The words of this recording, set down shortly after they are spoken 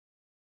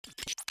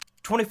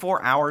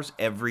24 hours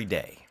every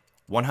day,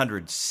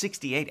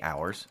 168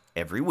 hours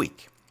every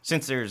week.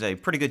 Since there's a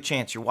pretty good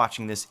chance you're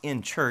watching this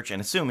in church,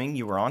 and assuming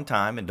you were on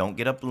time and don't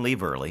get up and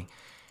leave early,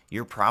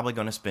 you're probably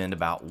going to spend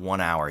about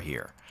 1 hour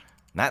here.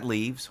 And that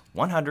leaves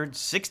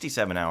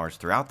 167 hours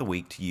throughout the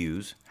week to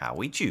use how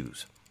we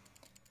choose.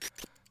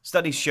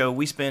 Studies show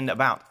we spend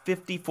about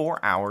 54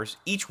 hours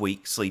each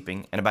week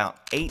sleeping and about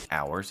 8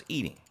 hours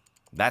eating.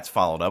 That's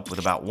followed up with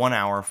about 1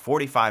 hour,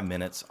 45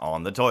 minutes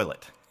on the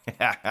toilet.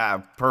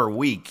 Per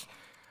week.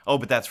 Oh,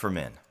 but that's for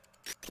men.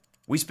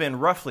 We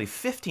spend roughly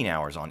 15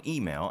 hours on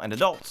email, and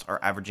adults are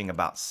averaging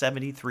about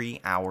 73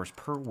 hours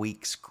per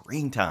week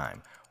screen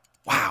time.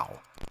 Wow.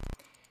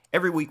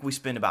 Every week we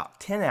spend about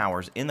 10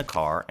 hours in the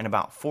car and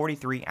about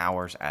 43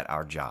 hours at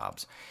our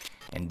jobs.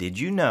 And did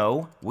you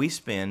know we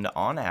spend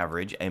on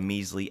average a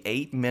measly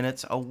 8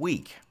 minutes a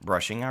week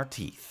brushing our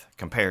teeth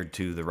compared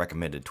to the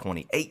recommended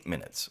 28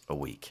 minutes a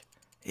week?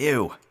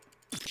 Ew.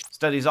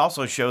 Studies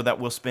also show that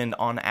we'll spend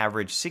on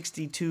average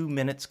 62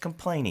 minutes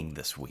complaining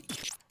this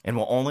week, and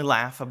we'll only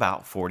laugh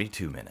about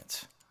 42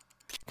 minutes.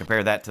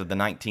 Compare that to the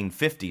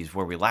 1950s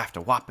where we laughed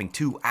a whopping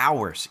 2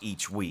 hours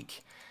each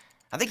week.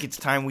 I think it's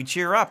time we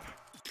cheer up.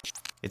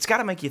 It's got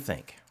to make you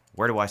think,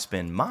 where do I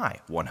spend my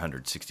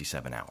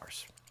 167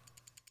 hours?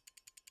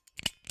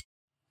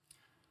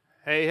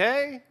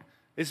 Hey,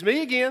 it's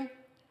me again.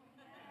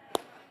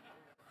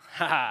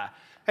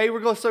 Hey,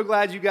 we're so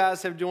glad you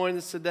guys have joined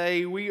us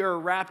today. We are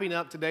wrapping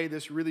up today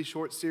this really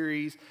short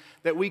series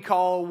that we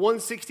call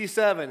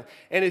 167.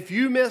 And if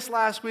you missed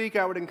last week,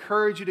 I would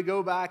encourage you to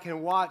go back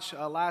and watch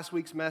last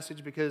week's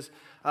message because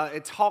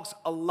it talks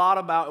a lot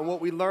about, and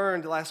what we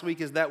learned last week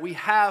is that we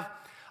have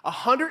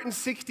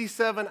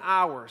 167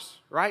 hours,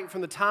 right,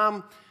 from the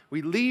time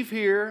we leave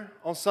here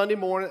on Sunday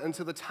morning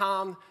until the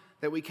time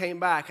that we came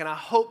back. And I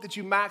hope that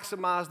you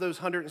maximize those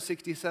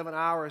 167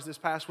 hours this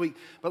past week.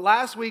 But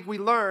last week we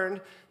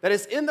learned that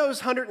it's in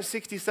those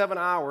 167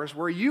 hours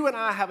where you and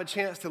I have a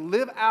chance to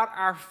live out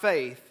our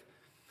faith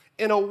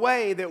in a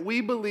way that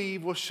we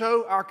believe will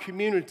show our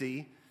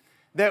community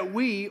that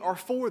we are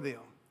for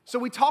them. So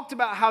we talked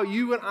about how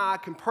you and I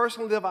can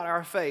personally live out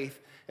our faith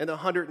in the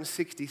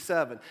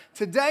 167.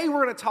 Today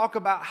we're going to talk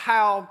about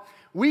how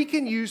we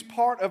can use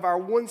part of our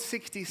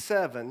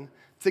 167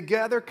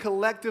 together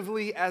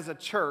collectively as a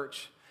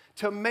church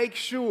to make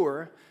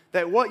sure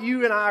that what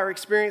you and I are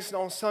experiencing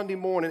on Sunday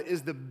morning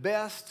is the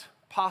best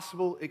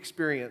possible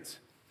experience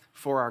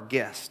for our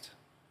guest.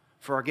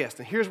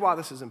 And here's why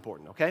this is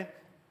important, okay?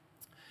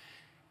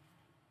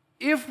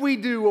 If we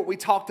do what we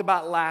talked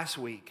about last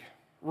week,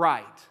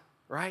 right?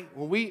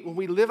 When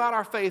we live out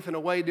our faith in a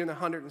way during the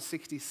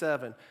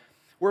 167,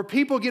 where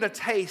people get a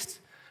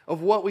taste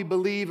of what we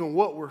believe and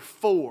what we're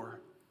for,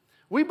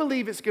 we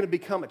believe it's going to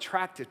become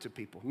attractive to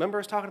people. Remember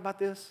us talking about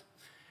this?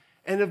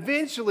 And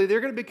eventually, they're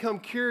going to become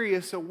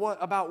curious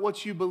about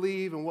what you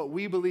believe and what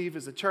we believe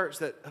as a church,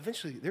 that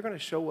eventually they're going to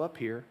show up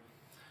here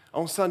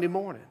on Sunday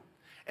morning.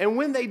 And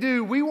when they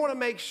do, we want to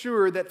make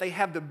sure that they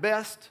have the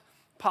best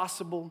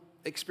possible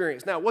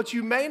experience. Now, what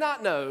you may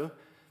not know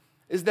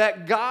is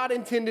that God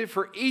intended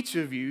for each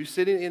of you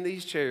sitting in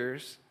these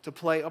chairs to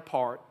play a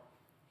part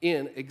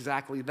in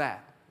exactly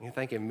that. You're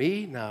thinking,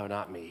 me? No,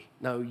 not me.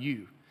 No,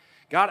 you.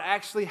 God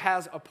actually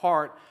has a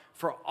part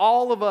for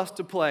all of us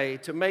to play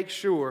to make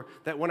sure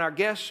that when our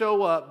guests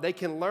show up, they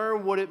can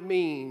learn what it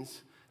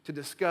means to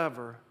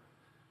discover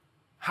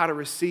how to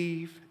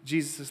receive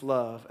Jesus'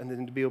 love and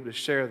then to be able to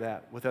share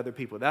that with other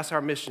people. That's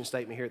our mission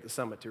statement here at the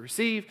Summit, to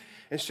receive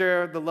and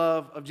share the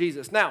love of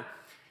Jesus. Now,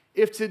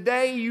 if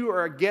today you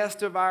are a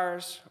guest of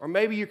ours, or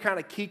maybe you're kind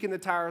of kicking the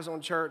tires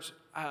on church,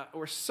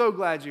 we're so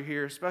glad you're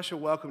here. Special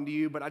welcome to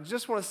you. But I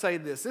just want to say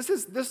this.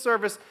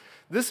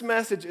 This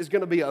message is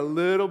going to be a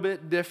little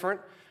bit different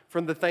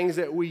from the things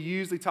that we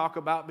usually talk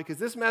about, because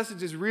this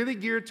message is really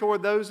geared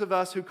toward those of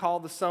us who call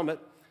the Summit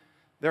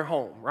their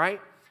home,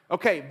 right?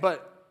 Okay,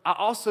 but I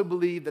also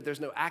believe that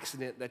there's no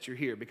accident that you're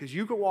here, because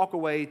you can walk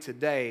away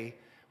today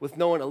with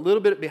knowing a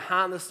little bit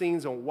behind the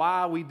scenes on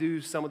why we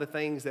do some of the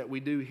things that we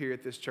do here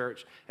at this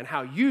church and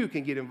how you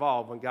can get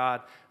involved when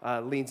God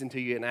leans into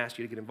you and asks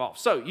you to get involved.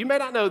 So you may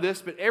not know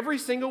this, but every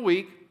single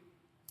week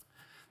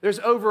there's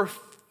over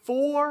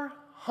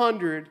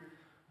 400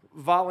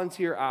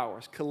 volunteer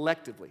hours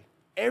collectively.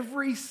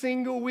 Every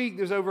single week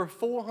there's over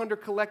 400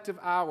 collective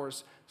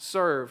hours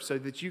served so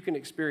that you can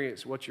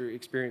experience what you're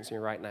experiencing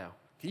right now.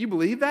 Can you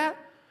believe that?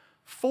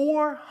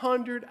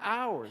 400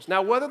 hours.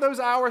 Now, whether those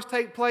hours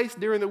take place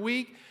during the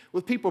week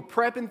with people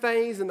prepping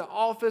things in the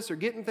office or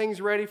getting things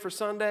ready for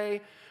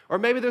Sunday, or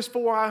maybe those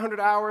 400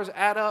 hours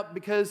add up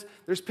because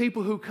there's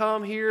people who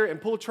come here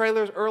and pull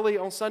trailers early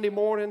on Sunday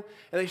morning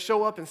and they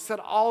show up and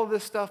set all of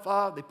this stuff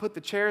up. They put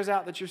the chairs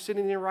out that you're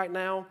sitting in right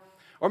now.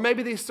 Or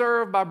maybe they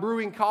serve by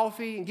brewing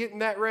coffee and getting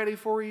that ready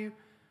for you.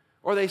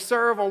 Or they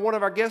serve on one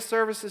of our guest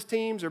services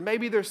teams. Or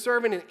maybe they're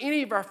serving in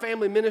any of our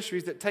family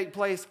ministries that take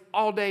place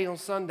all day on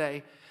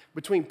Sunday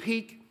between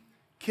Peak,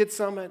 Kids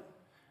Summit,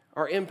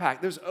 or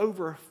Impact. There's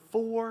over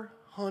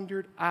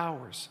 400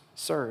 hours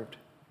served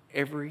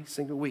every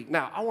single week.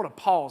 Now, I want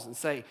to pause and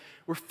say,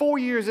 we're 4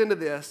 years into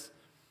this,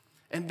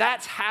 And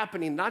that's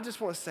happening. And I just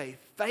want to say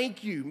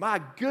thank you.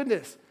 My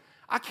goodness.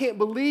 I can't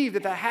believe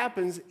that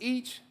happens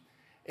each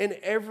and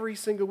every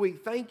single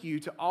week. Thank you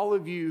to all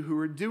of you who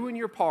are doing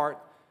your part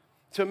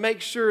to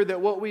make sure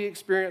that what we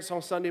experience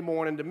on Sunday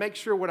morning, to make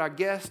sure what our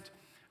guests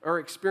are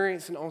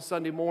experiencing on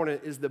Sunday morning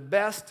is the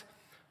best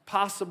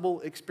possible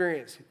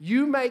experience.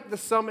 You make the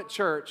Summit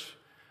Church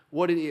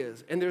what it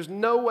is. And there's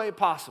no way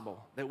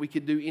possible that we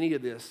could do any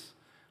of this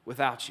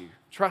without you.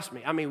 Trust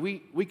me. I mean,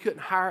 we couldn't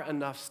hire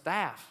enough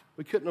staff.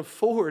 We couldn't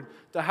afford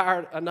to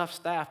hire enough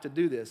staff to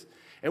do this.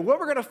 And what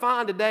we're going to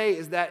find today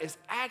is that it's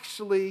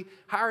actually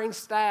hiring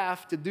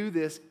staff to do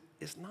this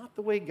is not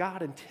the way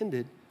God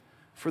intended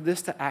for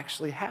this to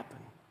actually happen.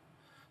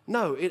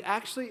 No, it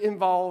actually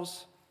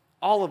involves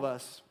all of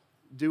us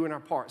doing our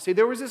part. See,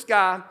 there was this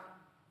guy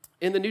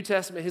in the New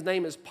Testament. His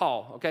name is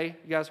Paul, okay?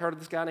 You guys heard of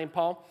this guy named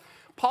Paul?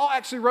 Paul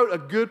actually wrote a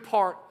good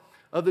part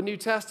of the New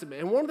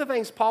Testament. And one of the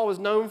things Paul was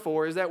known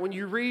for is that when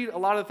you read a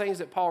lot of the things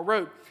that Paul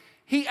wrote,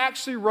 he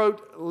actually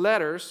wrote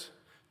letters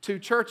to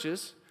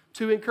churches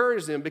to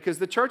encourage them because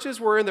the churches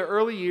were in their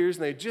early years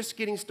and they're just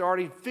getting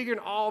started, figuring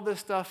all this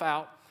stuff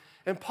out.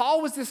 And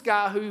Paul was this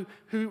guy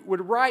who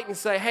would write and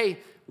say, hey,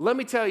 let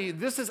me tell you,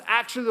 this is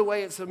actually the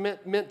way it's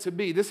meant to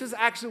be. This is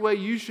actually the way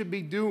you should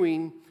be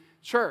doing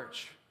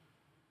church.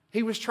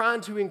 He was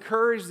trying to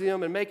encourage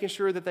them and making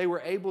sure that they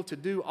were able to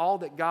do all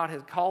that God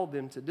had called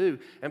them to do.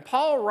 And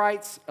Paul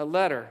writes a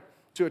letter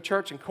to a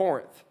church in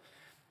Corinth.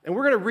 And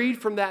we're going to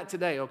read from that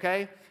today,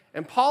 okay?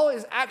 And Paul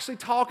is actually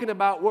talking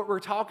about what we're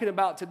talking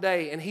about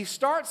today. And he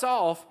starts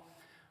off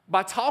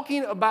by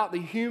talking about the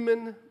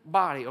human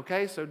body,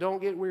 okay? So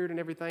don't get weird and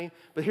everything.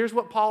 But here's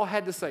what Paul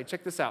had to say.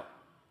 Check this out.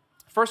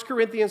 1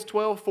 Corinthians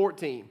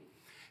 12:14.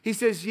 He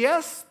says,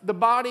 yes, the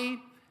body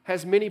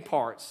has many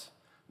parts,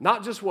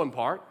 not just one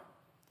part.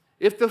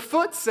 If the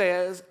foot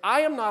says,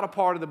 I am not a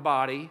part of the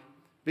body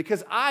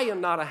because I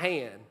am not a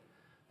hand,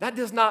 that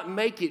does not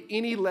make it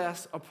any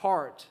less a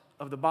part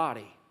of the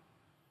body.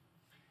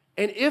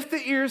 And if the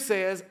ear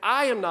says,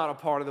 I am not a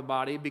part of the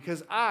body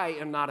because I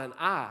am not an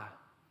eye,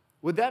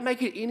 would that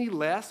make it any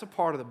less a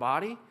part of the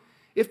body?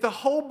 If the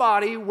whole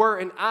body were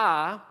an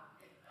eye,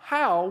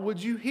 how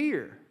would you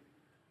hear?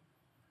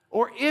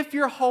 Or if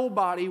your whole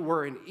body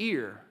were an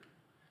ear,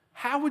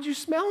 how would you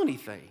smell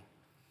anything?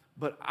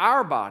 But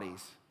our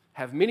bodies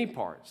have many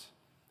parts,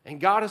 and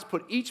God has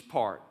put each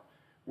part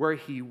where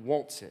He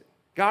wants it.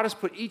 God has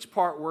put each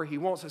part where He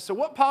wants it. So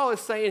what Paul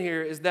is saying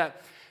here is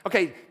that,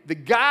 okay, the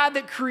God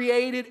that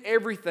created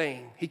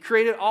everything, He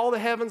created all the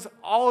heavens,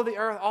 all of the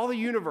earth, all the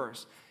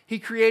universe. He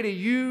created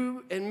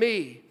you and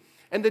me.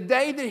 And the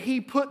day that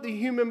He put the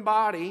human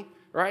body,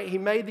 right, He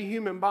made the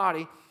human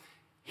body,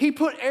 He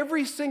put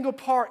every single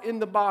part in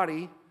the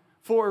body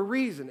for a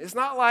reason. It's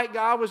not like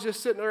God was just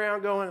sitting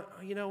around going,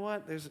 oh, you know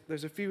what,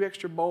 there's a few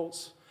extra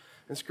bolts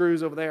and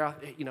screws over there,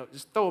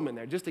 just throw them in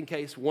there just in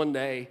case one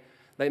day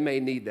they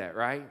may need that,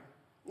 right?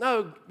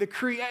 No, the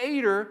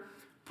Creator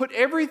put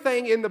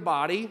everything in the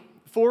body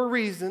for a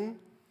reason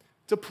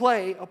to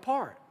play a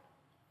part.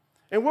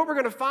 And what we're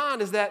going to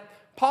find is that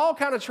Paul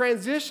kind of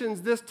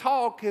transitions this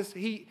talk.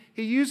 He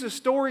uses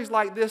stories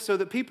like this so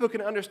that people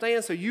can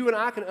understand, so you and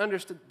I can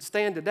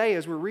understand today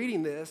as we're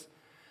reading this.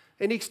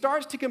 And he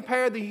starts to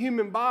compare the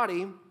human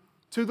body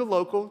to the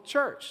local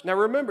church. Now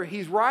remember,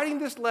 he's writing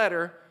this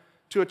letter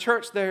to a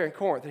church there in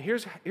Corinth. And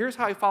here's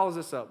how he follows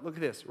this up. Look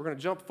at this. We're going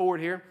to jump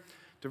forward here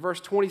to verse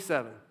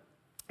 27.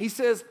 He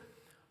says,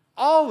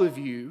 all of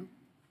you,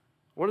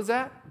 what is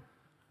that?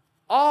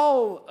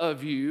 All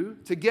of you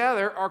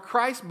together are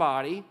Christ's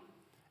body,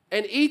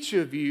 and each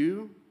of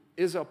you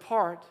is a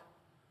part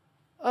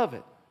of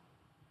it.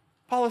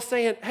 Paul is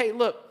saying, hey,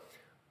 look,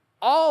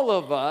 all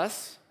of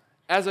us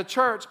as a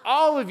church,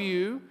 all of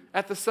you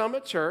at the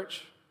Summit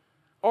Church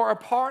are a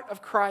part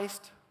of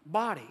Christ's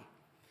body.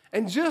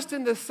 And just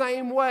in the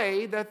same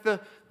way that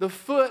the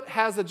foot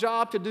has a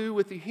job to do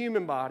with the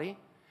human body,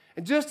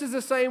 and just as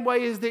the same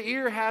way as the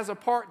ear has a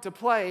part to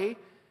play,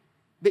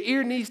 the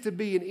ear needs to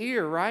be an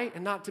ear, right?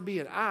 And not to be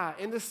an eye.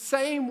 In the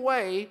same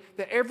way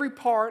that every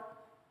part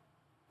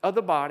of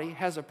the body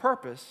has a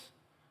purpose,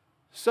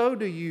 so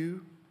do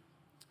you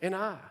and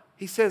I.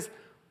 He says,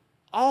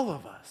 all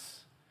of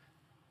us,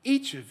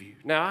 each of you.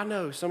 Now, I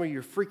know some of you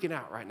are freaking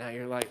out right now.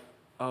 You're like,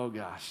 oh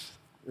gosh,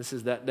 this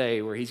is that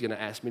day where he's going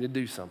to ask me to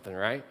do something,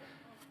 right?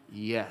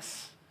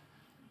 Yes.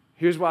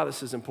 Here's why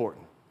this is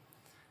important.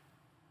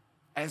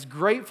 As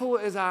grateful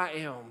as I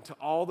am to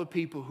all the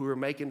people who are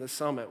making the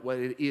summit what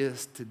it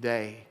is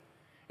today,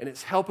 and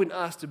it's helping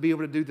us to be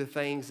able to do the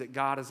things that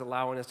God is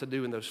allowing us to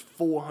do in those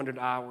 400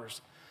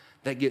 hours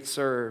that get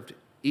served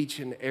each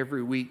and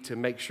every week to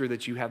make sure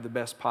that you have the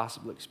best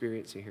possible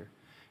experience here.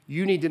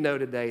 You need to know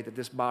today that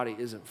this body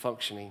isn't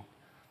functioning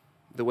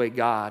the way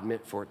God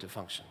meant for it to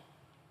function.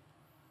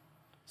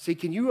 See,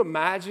 can you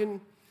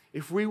imagine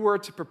if we were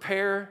to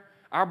prepare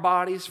our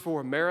bodies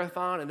for a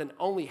marathon and then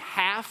only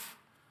half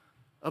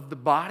of the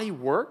body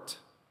worked?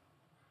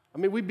 I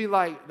mean, we'd be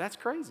like, that's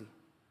crazy.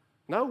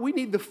 No, we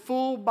need the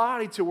full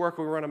body to work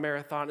when we run a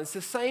marathon. It's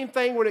the same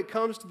thing when it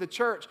comes to the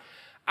church.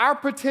 Our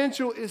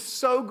potential is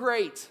so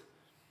great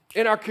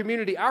in our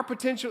community. Our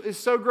potential is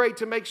so great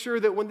to make sure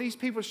that when these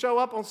people show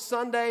up on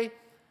Sunday,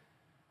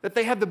 that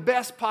they have the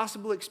best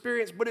possible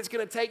experience, but it's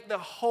going to take the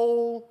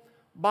whole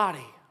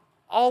body,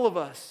 all of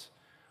us,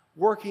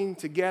 working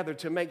together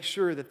to make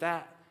sure that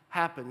that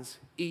happens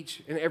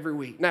each and every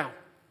week. Now,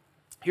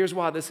 here's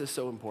why this is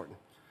so important.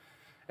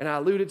 And I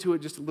alluded to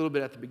it just a little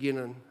bit at the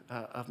beginning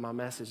of my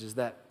message, is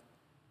that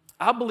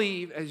I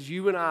believe as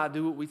you and I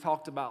do what we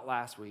talked about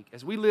last week,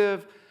 as we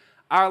live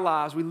our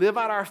lives, we live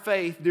out our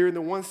faith during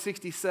the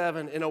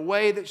 167 in a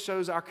way that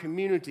shows our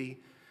community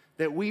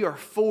that we are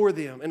for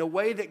them, in a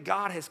way that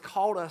God has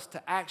called us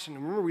to action.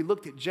 And remember, we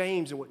looked at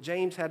James and what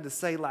James had to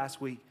say last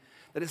week,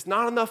 that it's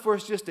not enough for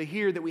us just to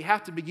hear, that we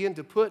have to begin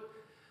to put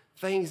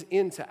things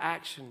into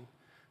action.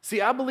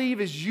 See, I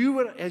believe as you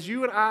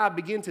and I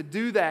begin to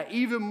do that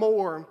even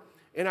more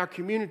in our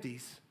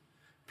communities,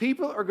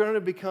 people are going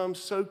to become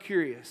so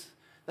curious.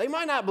 They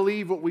might not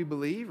believe what we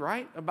believe,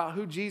 right, about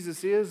who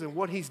Jesus is and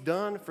what he's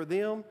done for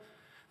them.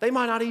 They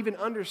might not even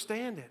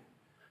understand it.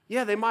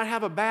 Yeah, they might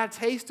have a bad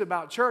taste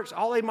about church.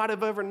 All they might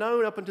have ever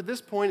known up until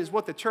this point is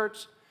what the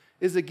church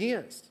is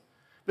against.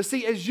 But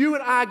see, as you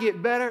and I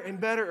get better and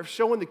better of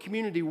showing the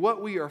community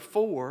what we are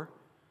for,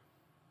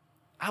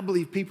 I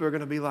believe people are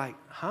going to be like,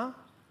 huh?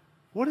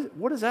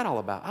 What is that all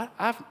about?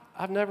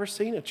 I've never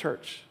seen a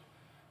church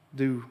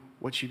do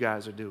what you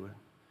guys are doing.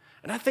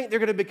 And I think they're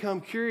going to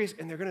become curious,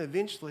 and they're going to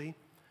eventually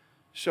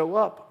show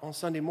up on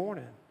Sunday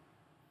morning.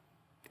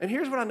 And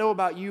here's what I know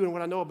about you and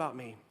what I know about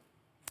me.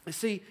 You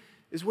see,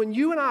 is when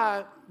you and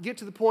I get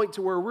to the point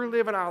to where we're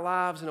living our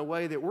lives in a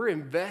way that we're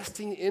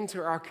investing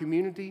into our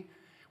community,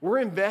 we're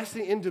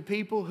investing into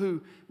people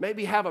who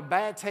maybe have a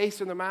bad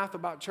taste in their mouth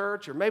about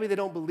church, or maybe they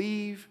don't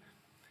believe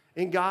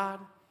in God.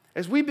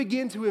 As we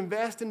begin to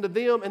invest into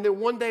them, and then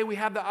one day we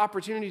have the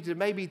opportunity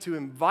to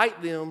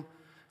invite them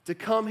to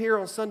come here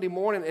on Sunday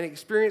morning and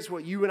experience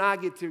what you and I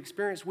get to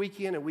experience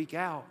week in and week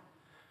out.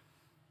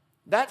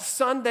 That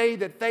Sunday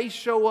that they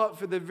show up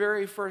for the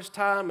very first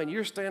time and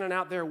you're standing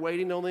out there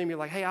waiting on them, you're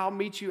like, hey, I'll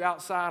meet you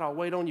outside, I'll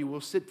wait on you,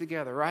 we'll sit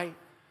together, right?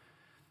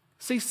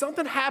 See,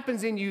 something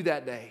happens in you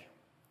that day.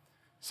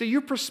 See,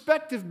 your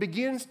perspective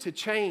begins to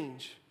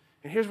change.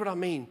 And here's what I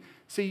mean.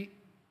 See,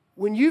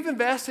 when you've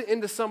invested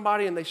into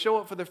somebody and they show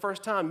up for the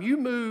first time, you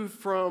move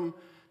from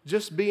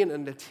just being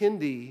an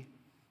attendee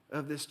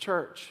of this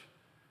church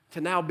to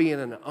now being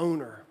an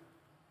owner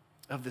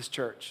of this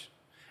church.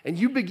 And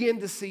you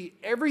begin to see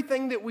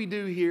everything that we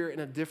do here in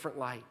a different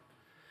light.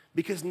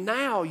 Because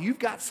now you've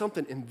got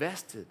something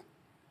invested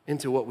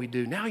into what we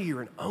do. Now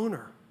you're an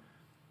owner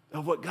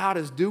of what God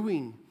is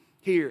doing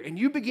here. And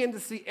you begin to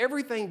see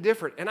everything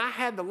different. And I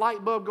had the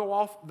light bulb go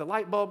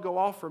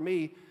off for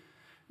me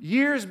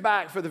years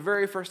back for the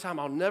very first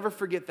time. I'll never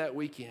forget that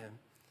weekend.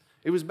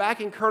 It was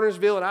back in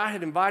Kernersville, and I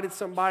had invited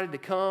somebody to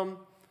come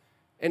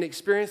and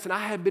experience, and I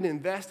had been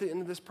invested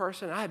into this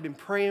person. I had been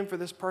praying for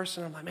this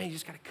person. I'm like, man, you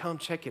just got to come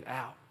check it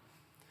out.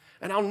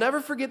 And I'll never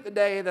forget the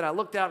day that I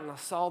looked out and I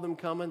saw them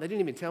coming. They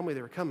didn't even tell me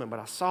they were coming, but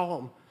I saw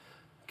them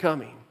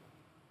coming.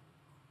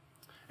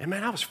 And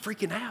man, I was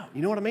freaking out.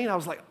 You know what I mean? I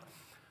was like,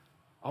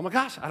 oh my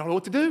gosh, I don't know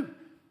what to do.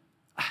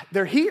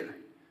 They're here.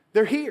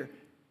 They're here.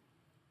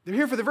 They're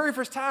here for the very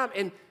first time.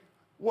 And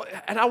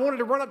I wanted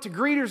to run up to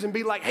greeters and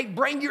be like, hey,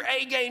 bring your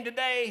A game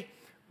today.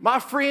 My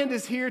friend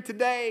is here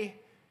today.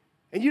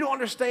 And you don't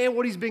understand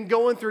what he's been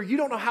going through. You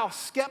don't know how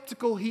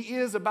skeptical he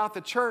is about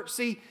the church.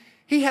 See,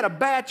 he had a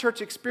bad church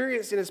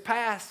experience in his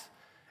past.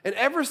 And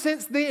ever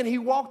since then, he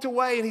walked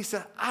away and he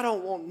said, I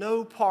don't want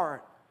no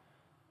part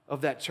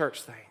of that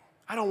church thing.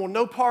 I don't want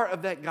no part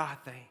of that God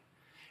thing.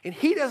 And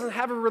he doesn't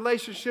have a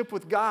relationship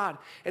with God.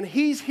 And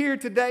he's here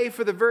today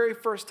for the very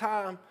first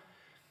time.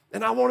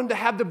 And I want him to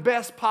have the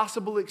best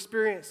possible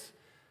experience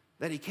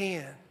that he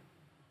can.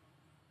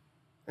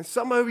 And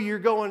some of you,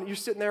 you're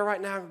sitting there right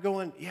now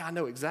going, yeah, I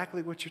know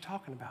exactly what you're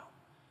talking about.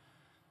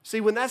 See,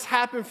 when that's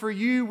happened for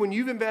you, when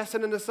you've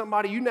invested into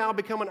somebody, you now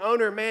become an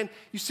owner, man,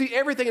 you see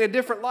everything in a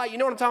different light. You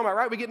know what I'm talking about,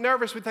 right? We get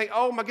nervous. We think,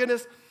 oh, my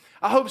goodness,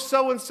 I hope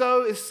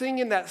so-and-so is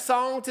singing that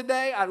song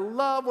today. I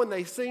love when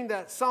they sing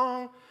that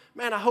song.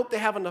 Man, I hope they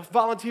have enough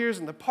volunteers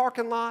in the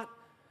parking lot.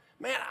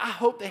 Man, I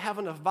hope they have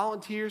enough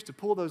volunteers to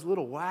pull those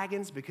little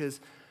wagons, because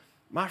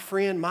my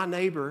friend, my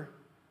neighbor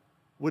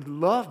would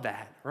love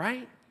that,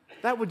 right?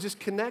 That would just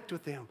connect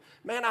with them.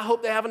 Man, I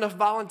hope they have enough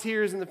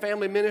volunteers in the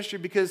family ministry,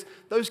 because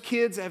those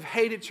kids have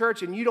hated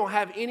church and you don't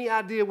have any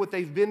idea what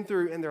they've been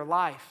through in their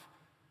life.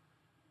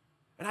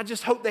 And I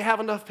just hope they have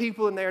enough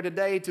people in there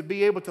today to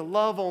be able to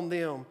love on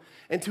them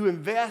and to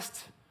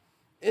invest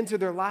into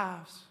their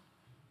lives.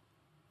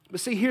 But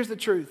see, here's the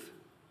truth.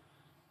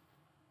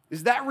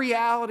 Is that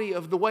reality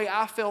of the way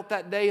I felt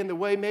that day and the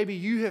way maybe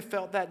you have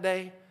felt that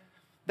day,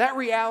 that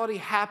reality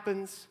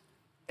happens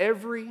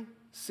every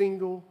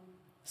single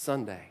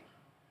Sunday.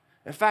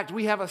 In fact,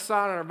 we have a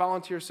sign on our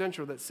Volunteer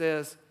Central that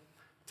says,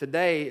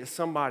 today is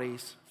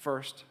somebody's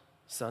first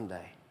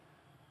Sunday.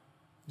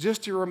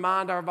 Just to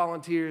remind our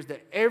volunteers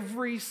that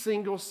every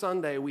single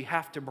Sunday we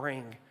have to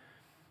bring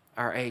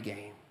our A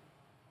game.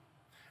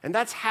 And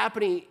that's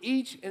happening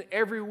each and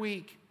every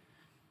week.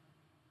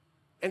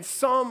 And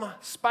some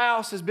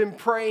spouse has been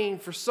praying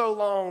for so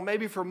long,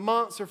 maybe for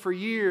months or for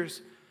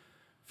years,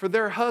 for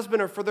their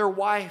husband or for their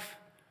wife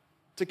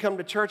to come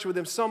to church with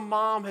them. Some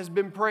mom has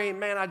been praying,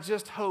 man, I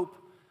just hope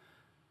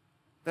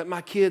that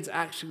my kids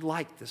actually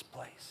like this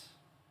place.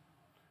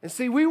 And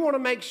see, we want to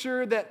make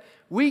sure that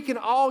we can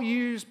all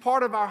use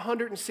part of our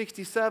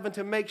 167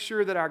 to make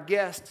sure that our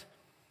guests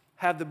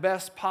have the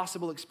best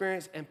possible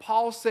experience. And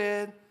Paul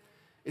said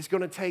it's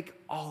going to take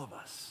all of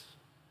us.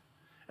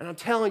 And I'm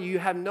telling you, you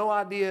have no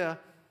idea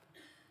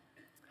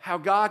how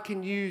God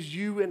can use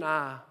you and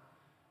I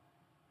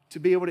to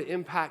be able to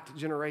impact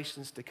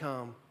generations to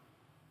come.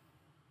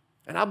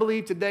 And I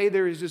believe today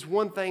there is just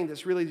one thing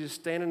that's really just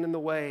standing in the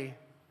way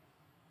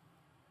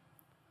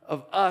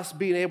of us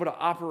being able to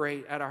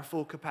operate at our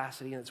full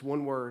capacity, and it's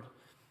one word.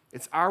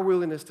 It's our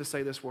willingness to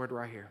say this word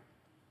right here.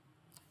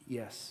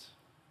 Yes.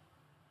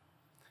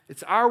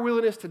 It's our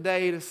willingness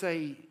today to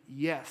say,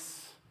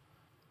 yes,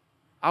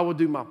 I will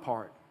do my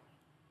part.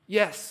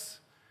 Yes,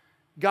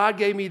 God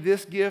gave me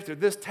this gift or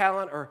this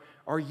talent,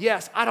 or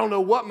yes, I don't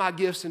know what my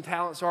gifts and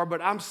talents are,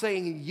 but I'm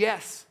saying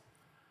yes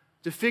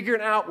to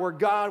figuring out where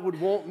God would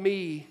want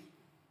me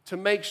to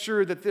make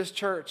sure that this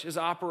church is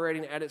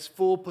operating at its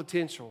full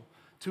potential,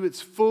 to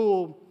its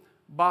full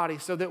body,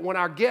 so that when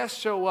our guests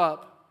show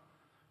up,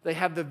 they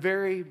have the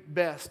very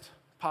best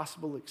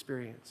possible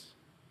experience.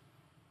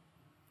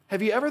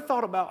 Have you ever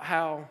thought about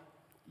how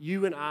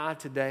you and I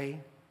today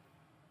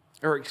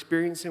are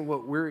experiencing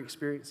what we're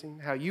experiencing?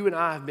 How you and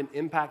I have been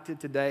impacted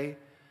today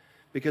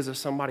because of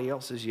somebody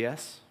else's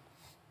yes?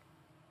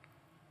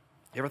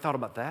 You ever thought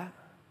about that?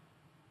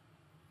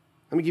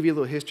 Let me give you a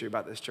little history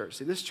about this church.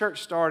 See, this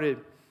church started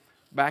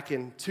back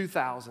in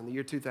 2000, the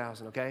year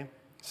 2000, okay?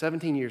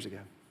 17 years ago,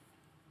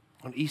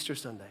 on Easter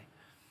Sunday.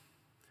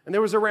 And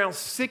there was around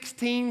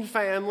 16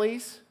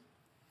 families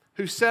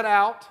who set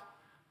out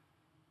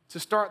to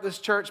start this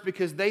church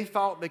because they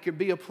thought there could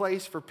be a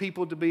place for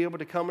people to be able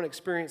to come and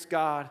experience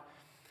God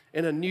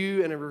in a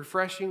new and a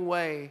refreshing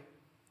way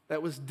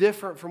that was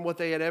different from what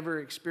they had ever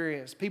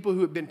experienced. People who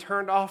had been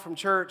turned off from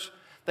church,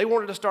 they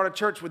wanted to start a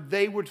church where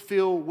they would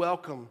feel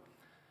welcome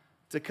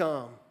to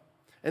come.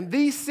 And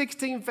these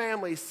 16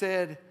 families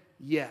said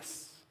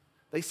yes.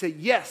 They said,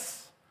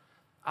 yes,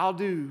 I'll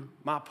do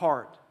my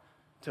part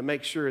to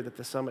make sure that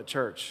the Summit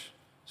Church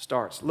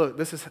starts. Look,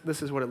 this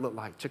is what it looked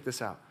like. Check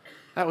this out.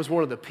 That was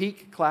one of the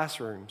peak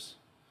classrooms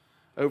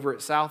over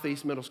at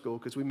Southeast Middle School,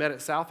 because we met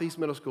at Southeast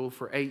Middle School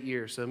for 8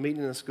 years, so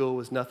meeting in the school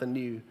was nothing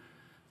new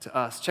to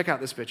us. Check out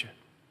this picture.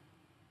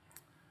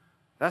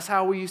 That's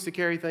how we used to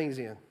carry things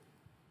in,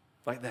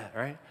 like that,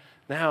 right?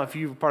 Now, if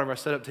you're part of our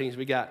setup teams,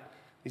 we got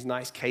these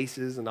nice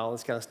cases and all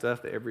this kind of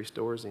stuff that every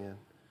store's in.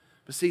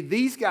 But see,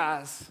 these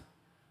guys,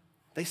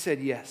 they said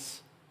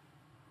yes.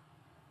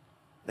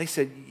 They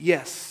said,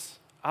 yes,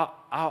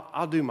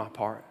 I'll do my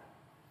part.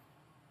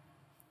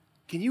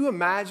 Can you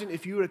imagine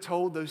if you would have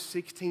told those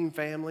 16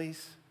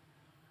 families,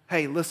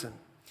 hey, listen,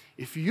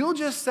 if you'll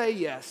just say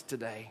yes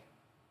today,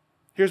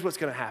 here's what's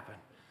going to happen.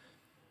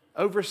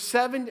 Over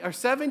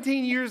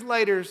 17 years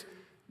later,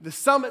 the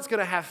Summit's going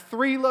to have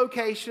 3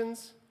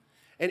 locations,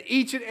 and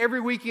each and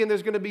every weekend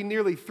there's going to be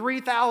nearly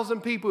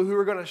 3,000 people who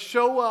are going to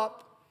show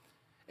up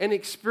and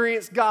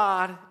experience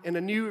God in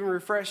a new and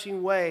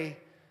refreshing way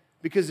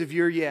because of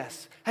your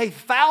yes. Hey,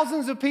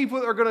 thousands of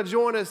people are going to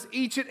join us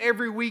each and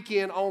every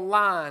weekend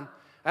online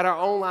at our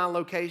online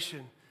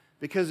location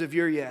because of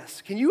your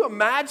yes. Can you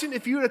imagine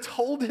if you would have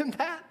told them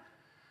that?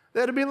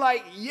 That'd be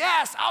like,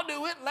 yes, I'll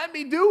do it. Let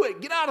me do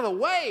it. Get out of the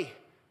way,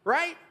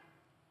 right?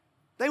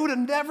 They would have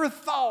never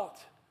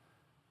thought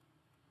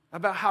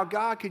about how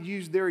God could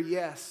use their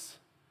yes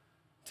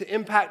to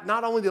impact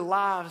not only the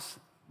lives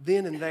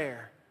then and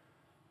there,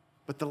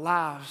 but the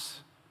lives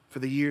for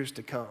the years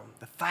to come,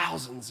 the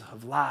thousands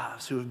of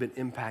lives who have been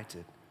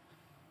impacted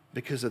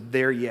because of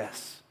their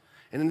yes.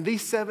 And in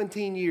these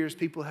 17 years,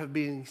 people have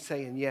been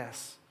saying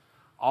yes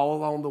all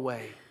along the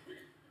way.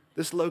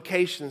 This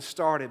location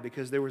started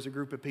because there was a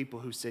group of people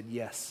who said,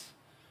 yes,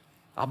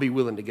 I'll be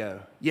willing to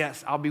go.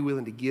 Yes, I'll be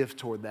willing to give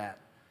toward that.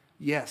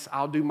 Yes,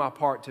 I'll do my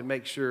part to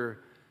make sure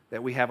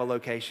that we have a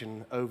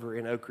location over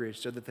in Oak Ridge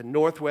so that the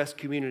Northwest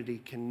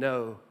community can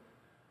know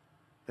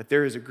that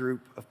there is a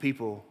group of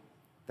people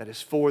that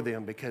is for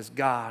them because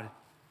God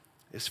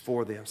is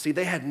for them. See,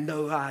 they had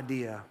no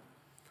idea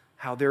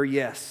how their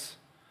yes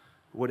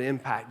would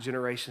impact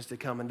generations to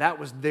come, and that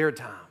was their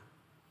time.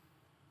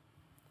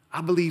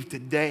 I believe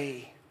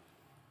today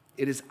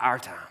it is our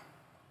time.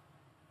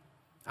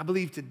 I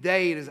believe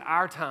today it is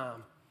our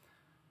time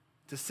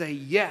to say,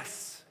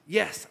 yes,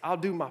 yes, I'll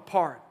do my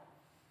part.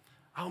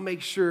 I'll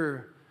make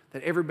sure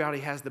that everybody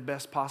has the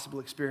best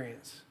possible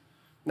experience.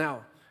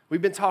 Now,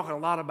 we've been talking a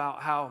lot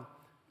about how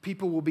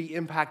people will be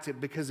impacted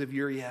because of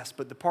your yes,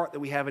 but the part that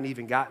we haven't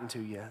even gotten to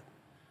yet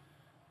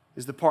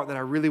is the part that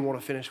I really want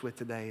to finish with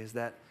today, is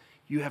that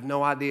you have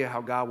no idea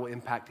how God will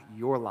impact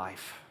your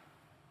life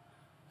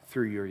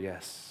through your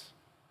yes.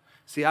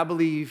 See, I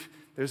believe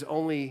there's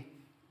only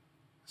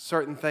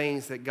certain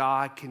things that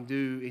God can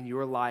do in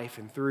your life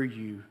and through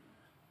you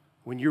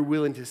when you're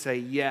willing to say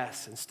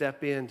yes and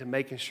step into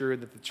making sure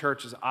that the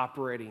church is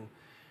operating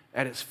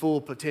at its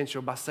full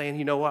potential by saying,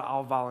 you know what,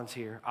 I'll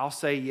volunteer. I'll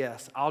say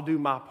yes. I'll do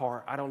my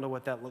part. I don't know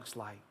what that looks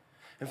like.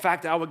 In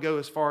fact, I would go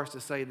as far as to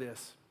say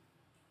this.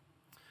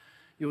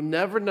 You'll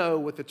never know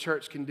what the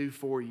church can do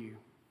for you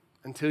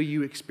until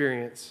you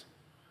experience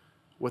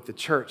what the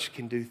church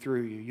can do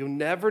through you. You'll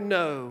never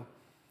know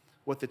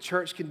what the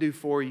church can do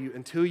for you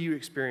until you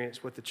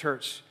experience what the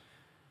church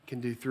can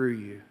do through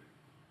you,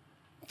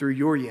 through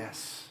your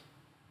yes,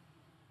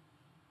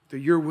 through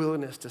your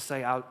willingness to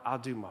say, I'll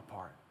do my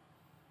part.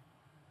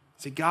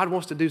 See, God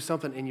wants to do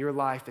something in your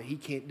life that he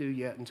can't do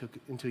yet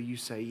until you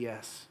say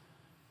yes.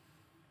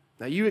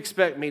 Now, you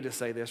expect me to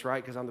say this,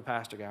 right? Because I'm the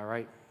pastor guy,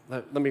 right?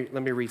 Let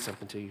me read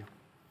something to you.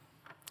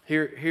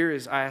 Here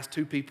is, I asked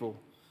two people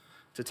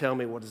to tell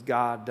me what has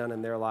God done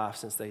in their life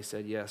since they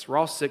said yes.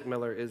 Ross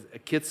Sickmiller is a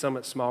Kids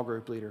Summit small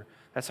group leader.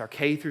 That's our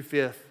K through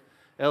 5th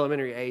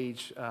elementary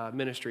age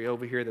ministry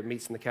over here that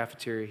meets in the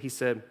cafeteria. He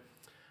said,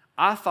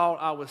 I thought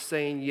I was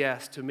saying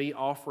yes to me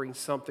offering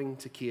something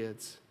to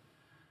kids,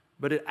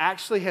 but it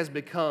actually has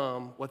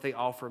become what they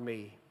offer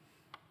me.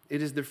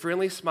 It is the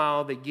friendly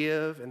smile they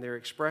give and their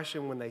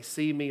expression when they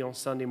see me on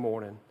Sunday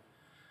morning.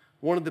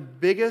 One of the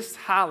biggest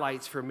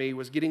highlights for me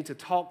was getting to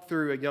talk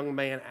through a young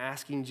man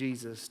asking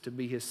Jesus to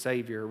be his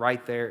Savior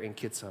right there in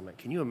Kids Summit.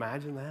 Can you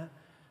imagine that?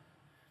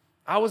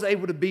 I was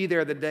able to be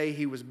there the day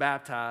he was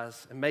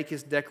baptized and make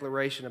his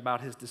declaration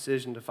about his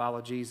decision to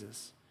follow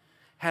Jesus.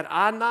 Had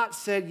I not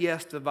said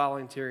yes to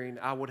volunteering,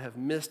 I would have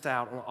missed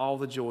out on all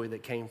the joy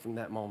that came from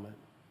that moment.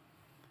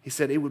 He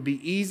said it would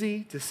be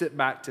easy to sit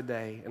back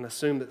today and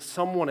assume that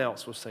someone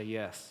else will say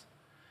yes.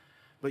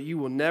 But you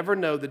will never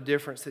know the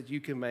difference that you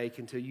can make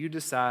until you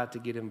decide to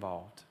get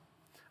involved.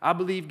 I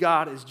believe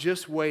God is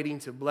just waiting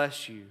to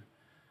bless you,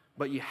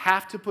 but you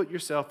have to put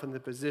yourself in the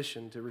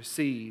position to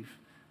receive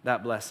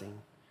that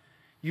blessing.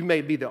 You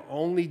may be the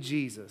only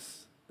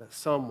Jesus that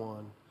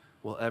someone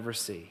will ever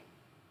see.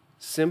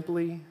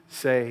 Simply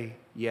say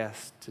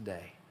yes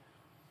today.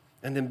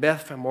 And then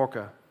Beth Van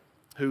Morka,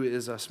 who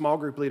is a small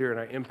group leader in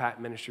our impact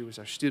ministry, which is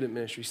our student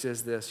ministry,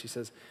 says this. She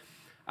says,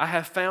 I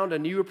have found a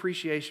new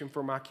appreciation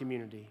for my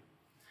community.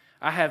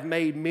 I have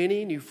made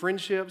many new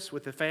friendships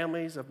with the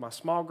families of my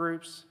small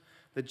groups.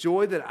 The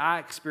joy that I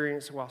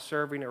experience while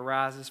serving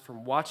arises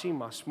from watching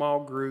my small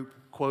group,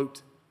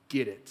 quote,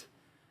 get it.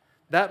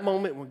 That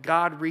moment when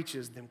God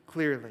reaches them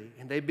clearly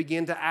and they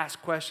begin to ask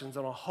questions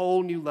on a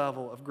whole new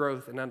level of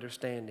growth and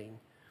understanding.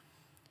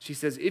 She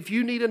says, if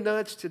you need a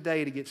nudge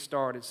today to get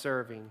started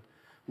serving,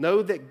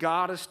 know that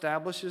God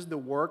establishes the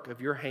work of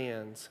your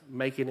hands,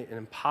 making it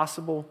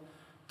impossible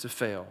to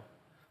fail.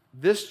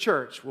 This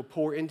church will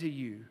pour into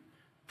you,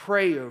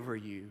 pray over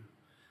you,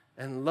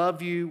 and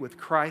love you with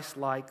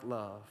Christ-like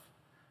love.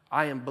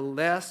 I am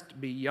blessed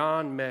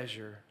beyond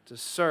measure to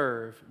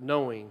serve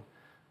knowing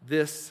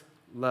this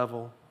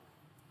level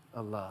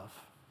of love.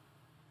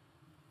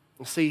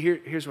 And see,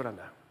 here's what I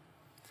know.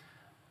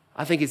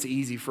 I think it's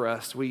easy for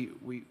us. We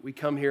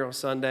come here on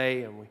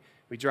Sunday and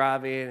we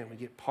drive in and we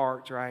get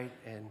parked, right?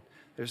 And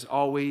there's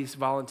always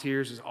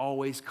volunteers. There's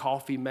always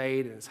coffee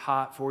made and it's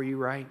hot for you,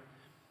 right?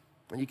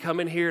 And you come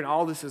in here and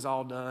all this is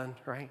all done,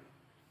 right?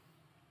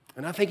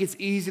 And I think it's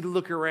easy to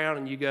look around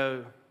and you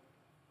go,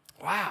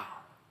 wow,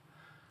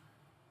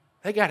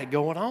 they got it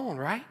going on,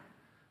 right?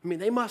 I mean,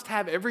 they must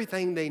have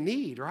everything they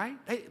need, right?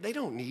 They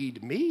don't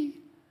need me.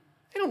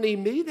 They don't need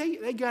me.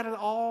 They got it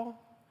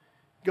all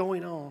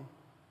going on.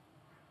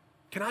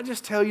 Can I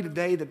just tell you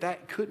today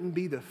that couldn't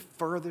be the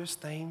furthest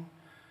thing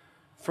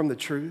from the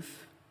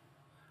truth?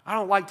 I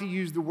don't like to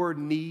use the word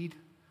need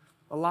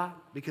a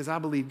lot because I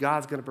believe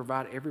God's going to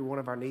provide every one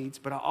of our needs,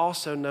 but I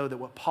also know that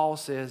what Paul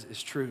says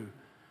is true,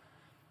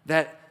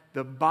 that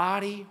the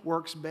body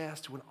works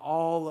best when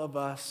all of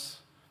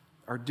us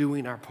are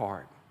doing our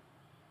part.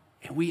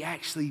 And we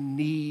actually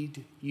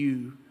need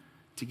you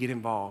to get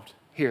involved.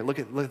 Here, look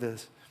at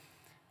this.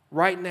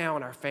 Right now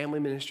in our family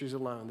ministries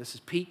alone, this is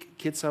Peak,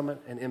 Kids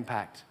Summit, and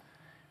Impact.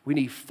 We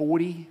need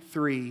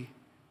 43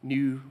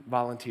 new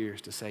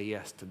volunteers to say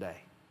yes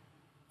today.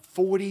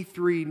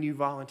 43 new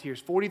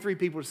volunteers, 43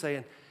 people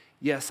saying,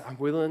 yes, I'm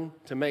willing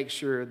to make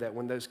sure that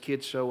when those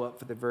kids show up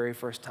for the very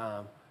first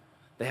time,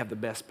 they have the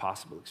best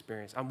possible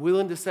experience. I'm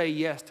willing to say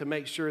yes to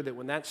make sure that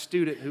when that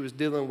student who is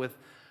dealing with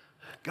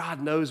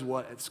God knows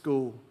what at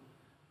school,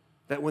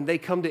 that when they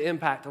come to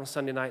Impact on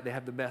Sunday night, they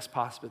have the best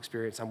possible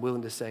experience. I'm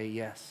willing to say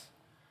yes.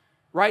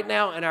 Right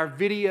now in our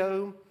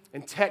video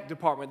and tech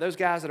department, those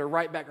guys that are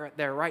right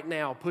there right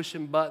now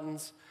pushing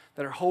buttons,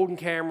 that are holding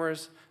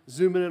cameras,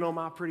 zooming in on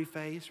my pretty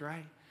face,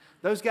 right?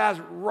 Those guys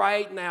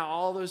right now,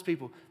 all those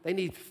people, they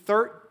need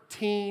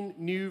 13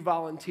 new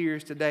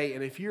volunteers today.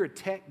 And if you're a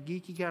tech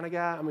geeky kind of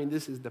guy, I mean,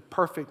 this is the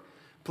perfect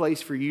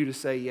place for you to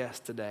say yes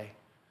today.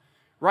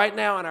 Right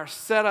now in our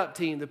setup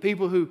team, the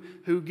people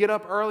who get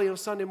up early on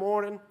Sunday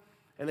morning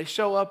and they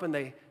show up and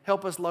they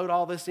help us load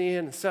all this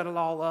in and set it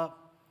all up.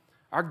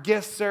 Our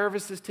guest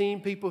services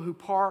team, people who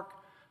park,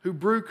 who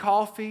brew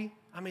coffee.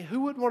 I mean,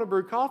 who wouldn't want to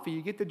brew coffee?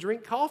 You get to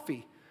drink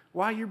coffee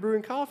while you're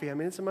brewing coffee. I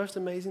mean, it's the most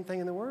amazing thing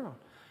in the world.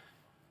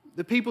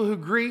 the people who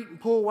greet and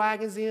pull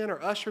wagons in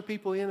or usher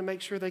people in and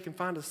make sure they can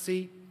find a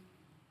seat.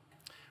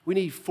 We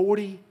need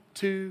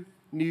 42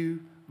 new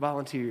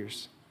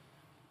volunteers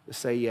to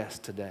say yes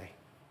today.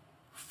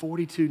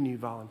 42 new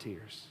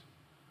volunteers.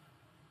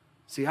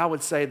 See, I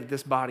would say that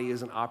this body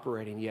isn't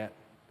operating yet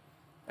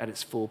at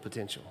its full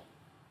potential.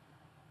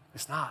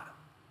 It's not.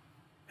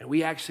 And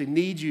we actually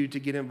need you to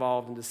get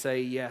involved and to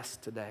say yes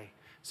today.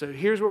 So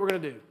here's what we're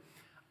going to do.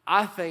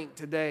 I think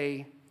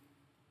today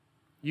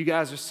you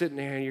guys are sitting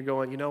there and you're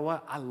going, you know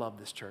what? I love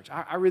this church.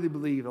 I really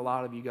believe a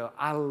lot of you go,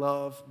 I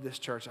love this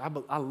church.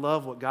 I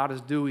love what God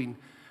is doing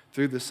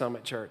through the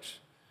Summit Church.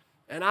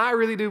 And I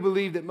really do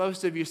believe that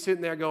most of you are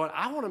sitting there going,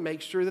 I want to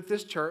make sure that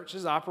this church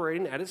is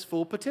operating at its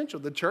full potential.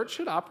 The church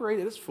should operate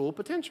at its full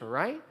potential,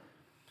 right?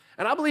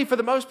 And I believe for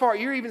the most part,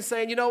 you're even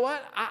saying, you know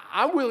what?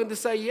 I'm willing to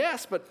say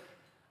yes, but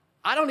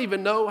I don't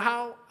even know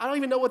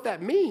what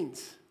that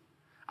means.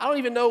 I don't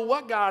even know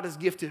what God has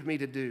gifted me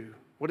to do.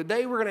 Well,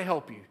 today we're going to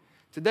help you.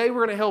 Today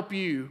we're going to help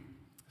you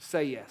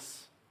say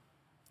yes.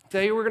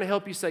 Today we're going to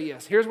help you say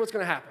yes. Here's what's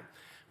going to happen.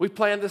 We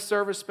planned this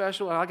service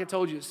special, and like I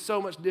told you, it's so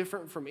much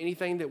different from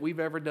anything that we've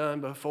ever done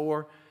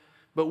before.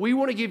 But we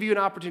want to give you an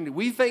opportunity.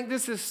 We think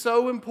this is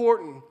so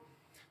important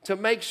to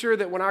make sure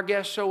that when our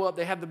guests show up,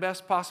 they have the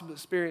best possible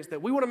experience,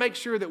 that we want to make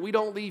sure that we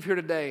don't leave here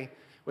today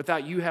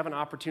without you having an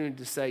opportunity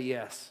to say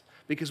yes.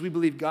 Because we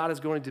believe God is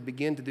going to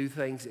begin to do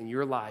things in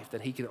your life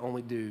that he can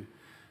only do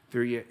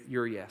through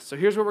your yes. So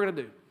here's what we're going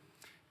to do.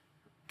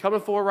 Coming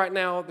forward right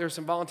now, there's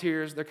some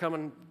volunteers. They're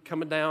coming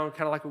down,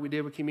 kind of like what we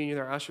did with communion.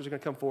 Our ushers are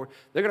going to come forward.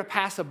 They're going to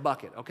pass a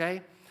bucket,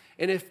 okay?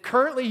 And if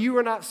currently you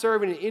are not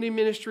serving in any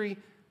ministry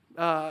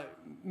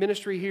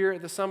here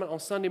at the Summit on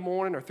Sunday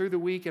morning or through the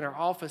week in our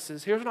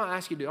offices, here's what I'll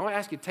ask you to do. I'll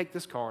ask you to take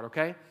this card,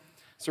 okay?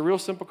 It's a real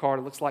simple card.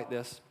 It looks like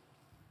this.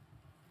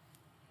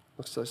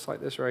 Looks just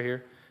like this right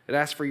here. It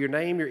asks for your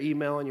name, your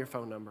email, and your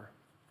phone number.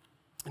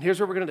 And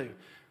here's what we're going to do.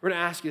 We're going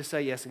to ask you to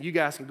say yes, and you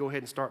guys can go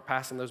ahead and start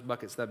passing those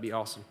buckets. That'd be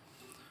awesome.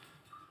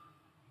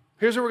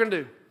 Here's what we're going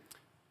to do.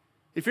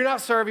 If you're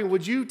not serving,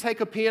 would you take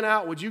a pen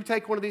out? Would you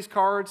take one of these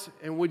cards,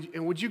 and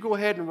would you go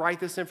ahead and write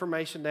this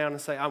information down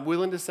and say, I'm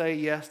willing to say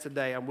yes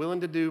today. I'm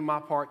willing to do my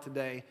part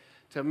today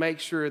to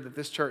make sure that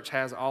this church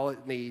has all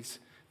it needs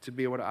to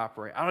be able to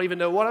operate. I don't even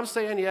know what I'm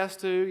saying yes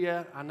to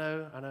yet. I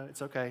know.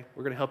 It's okay.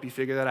 We're going to help you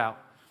figure that out.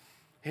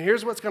 And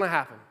here's what's going to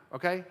happen,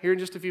 okay? Here in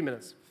just a few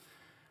minutes.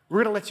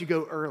 We're going to let you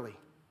go early.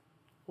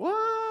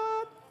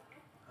 What?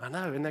 I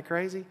know, isn't that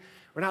crazy?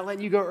 We're not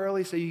letting you go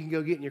early so you can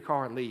go get in your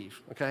car and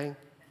leave, okay?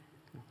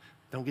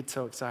 Don't get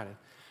so excited.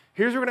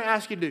 Here's what we're going to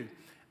ask you to do.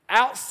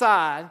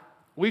 Outside,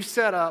 we've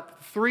set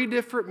up 3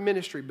 different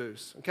ministry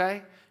booths,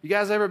 okay? You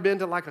guys ever been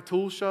to like a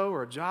tool show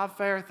or a job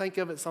fair? Think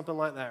of it something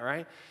like that,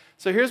 right?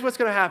 So here's what's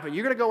going to happen.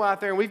 You're going to go out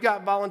there, and we've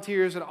got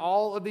volunteers at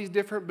all of these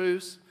different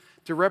booths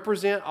to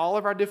represent all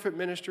of our different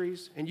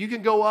ministries. And you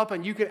can go up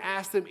and you can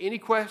ask them any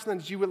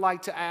questions you would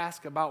like to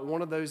ask about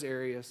one of those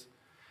areas,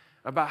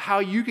 about how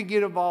you can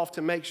get involved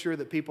to make sure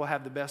that people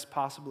have the best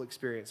possible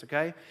experience,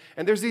 okay?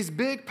 And there's these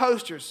big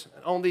posters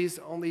on these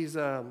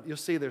you'll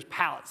see there's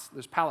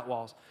pallet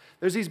walls.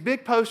 There's these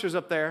big posters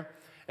up there,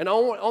 and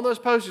on those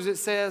posters it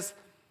says,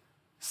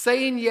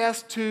 saying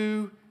yes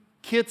to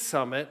Kids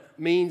Summit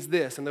means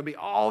this, and there'll be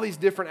all these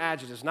different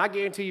adjectives. And I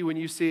guarantee you when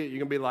you see it, you're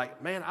going to be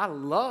like, man, I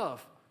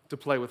love to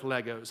play with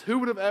Legos. Who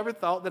would have ever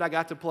thought that I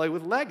got to play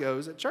with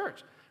Legos at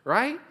church,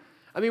 right?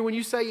 I mean, when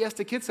you say yes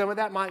to Kids Summit,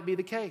 that might be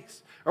the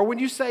case. Or when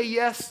you say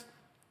yes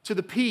to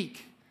the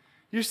Peak,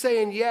 you're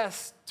saying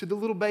yes to the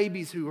little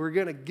babies who are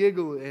going to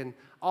giggle and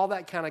all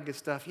that kind of good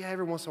stuff. Yeah,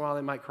 every once in a while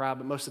they might cry,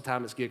 but most of the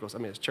time it's giggles. I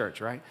mean, it's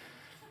church, right?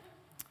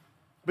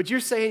 But you're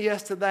saying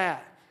yes to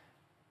that.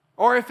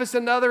 Or if it's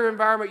another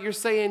environment, you're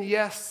saying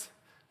yes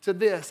to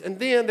this. And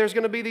then there's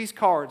going to be these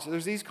cards.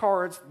 There's these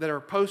cards that are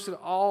posted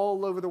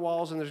all over the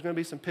walls, and there's going to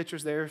be some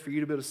pictures there for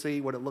you to be able to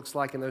see what it looks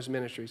like in those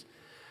ministries.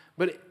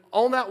 But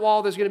on that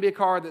wall, there's going to be a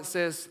card that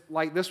says,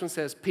 like this one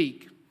says,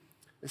 Peak.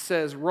 It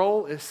says,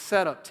 role is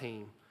setup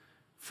team.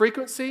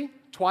 Frequency,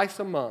 twice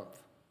a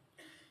month.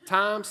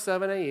 Time,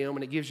 7 a.m.,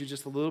 and it gives you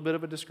just a little bit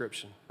of a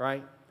description,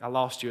 right? I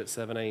lost you at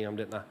 7 a.m.,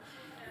 didn't I?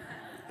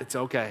 It's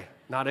okay.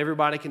 Not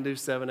everybody can do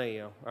 7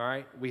 a.m., all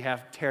right? We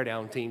have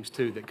teardown teams,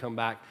 too, that come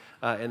back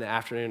in the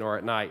afternoon or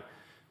at night.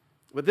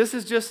 But this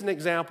is just an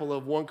example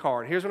of one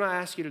card. Here's what I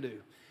ask you to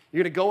do.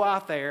 You're going to go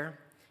out there.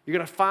 You're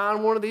going to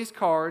find one of these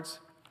cards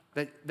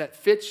that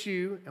fits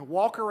you and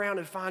walk around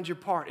and find your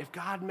part. If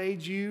God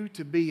made you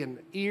to be an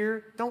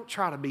ear, don't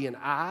try to be an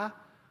eye,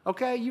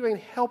 okay? You ain't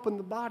helping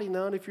the body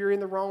none if you're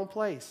in the wrong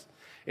place.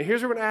 And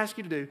here's what we're going to ask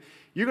you to do.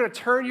 You're going to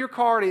turn your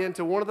card in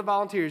to one of the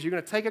volunteers. You're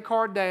going to take a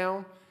card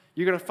down.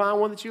 You're going to find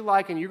one that you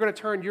like, and you're going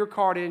to turn your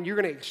card in. You're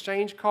going to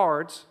exchange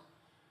cards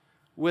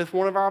with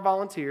one of our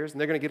volunteers,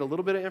 and they're going to get a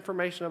little bit of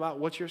information about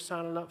what you're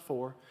signing up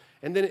for.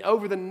 And then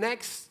over the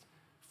next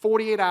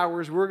 48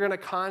 hours, we're going to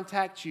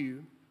contact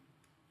you.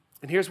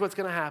 And here's what's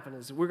going to happen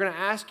is we're going to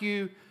ask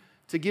you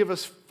to give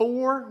us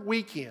 4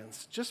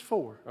 weekends, just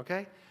 4,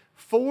 okay?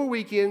 4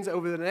 weekends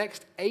over the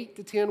next 8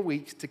 to 10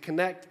 weeks to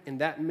connect in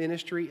that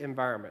ministry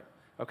environment,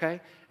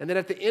 okay? And then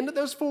at the end of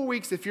those 4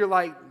 weeks, if you're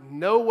like,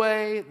 no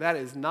way, that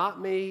is not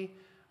me,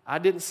 I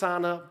didn't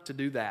sign up to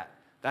do that,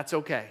 that's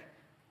okay.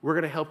 We're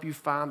going to help you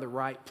find the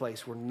right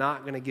place. We're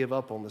not going to give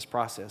up on this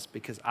process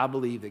because I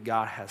believe that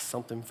God has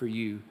something for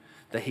you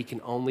that he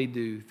can only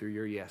do through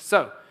your yes.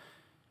 So,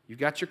 you've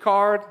got your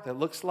card that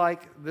looks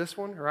like this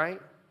one, right?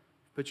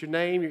 Put your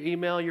name, your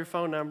email, your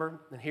phone number.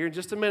 And here in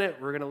just a minute,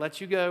 we're going to let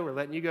you go. We're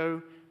letting you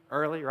go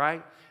early,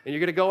 right? And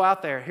you're going to go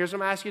out there. Here's what I'm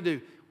going to ask you to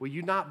do. Will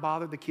you not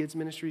bother the kids'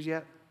 ministries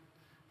yet?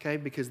 Okay,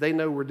 because they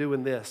know we're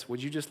doing this.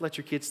 Would you just let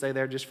your kids stay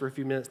there just for a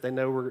few minutes? They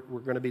know we're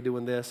going to be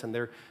doing this, and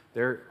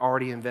they're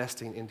already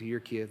investing into your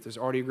kids. There's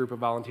already a group of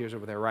volunteers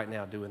over there right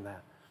now doing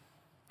that.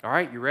 All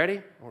right, you ready?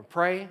 I'm going to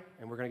pray,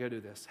 and we're going to go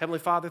do this. Heavenly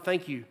Father,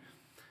 thank you.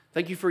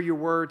 Thank you for your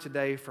word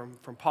today from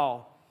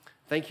Paul.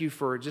 Thank you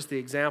for just the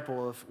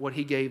example of what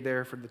he gave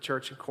there for the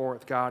church in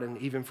Corinth, God, and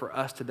even for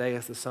us today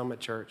as the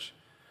Summit Church.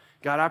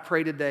 God, I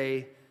pray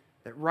today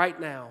that right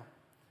now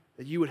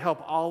that you would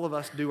help all of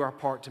us do our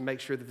part to make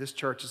sure that this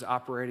church is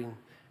operating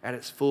at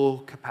its full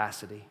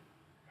capacity.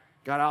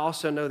 God, I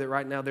also know that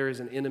right now there is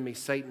an enemy.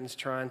 Satan's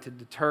trying to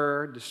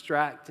deter,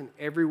 distract in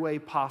every way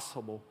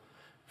possible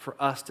for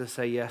us to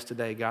say yes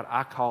today. God,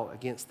 I call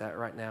against that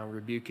right now and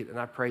rebuke it. And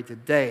I pray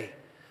today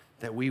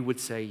that we would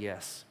say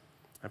yes.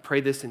 I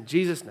pray this in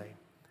Jesus' name.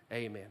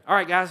 Amen. All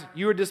right, guys,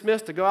 you are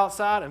dismissed to go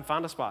outside and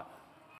find a spot.